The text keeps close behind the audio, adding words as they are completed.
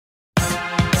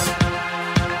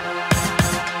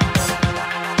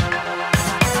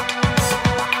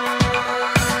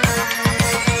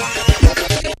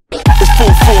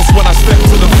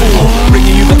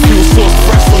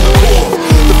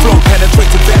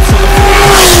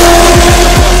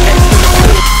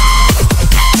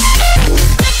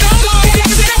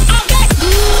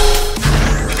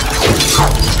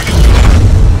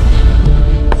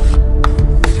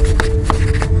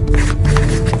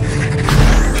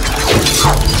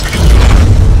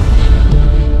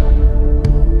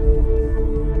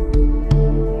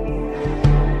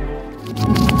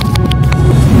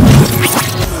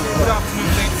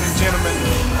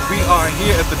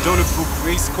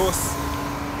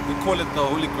We call it the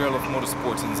holy grail of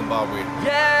motorsports in Zimbabwe.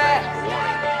 Yeah.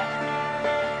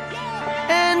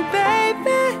 And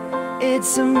baby,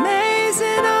 it's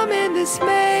amazing I'm in this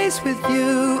maze with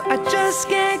you. I just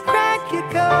can't crack your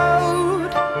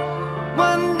code.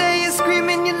 One day you're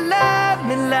screaming you love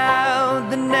me loud,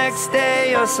 the next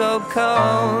day you're so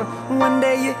cold. One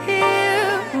day you're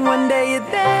here, one day you're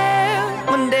there,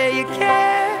 one day you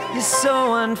care. You're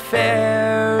so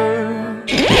unfair.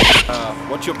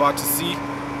 What you're about to see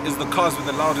is the cars with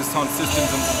the loudest sound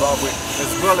systems in Zimbabwe,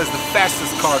 as well as the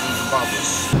fastest cars in Zimbabwe.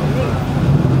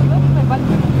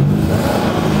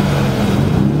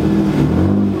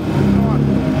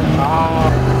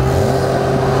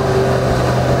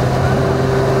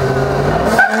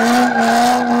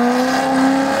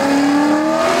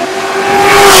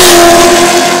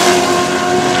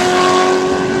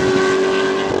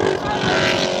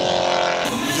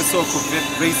 We just saw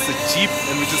Corvette race a Jeep,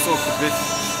 and we just saw Corvette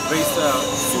race a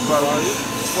Subaru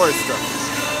Forester.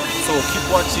 So keep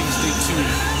watching, stay tuned.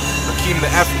 Hakeem,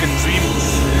 the African Dream.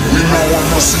 We know I'm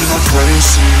not seeing no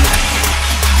crazy.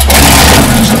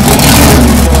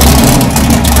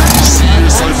 See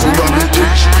I feel on the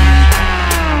edge.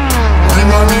 We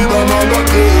don't need another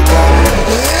day.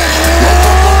 Lock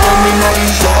up on me not in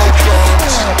blood clot.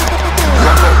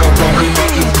 Lock up on me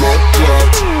not in blood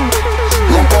clot.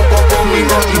 Lock up on me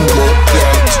not in blood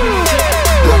clot.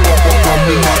 Lock up on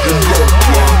me not in blood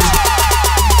clot.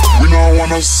 We don't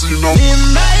wanna see no. In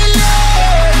my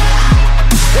life,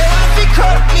 they have to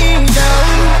cut me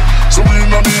down. So we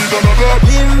don't need another.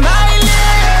 In my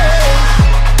life,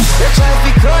 they try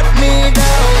to cut me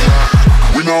down.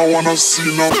 We don't wanna see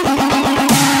no.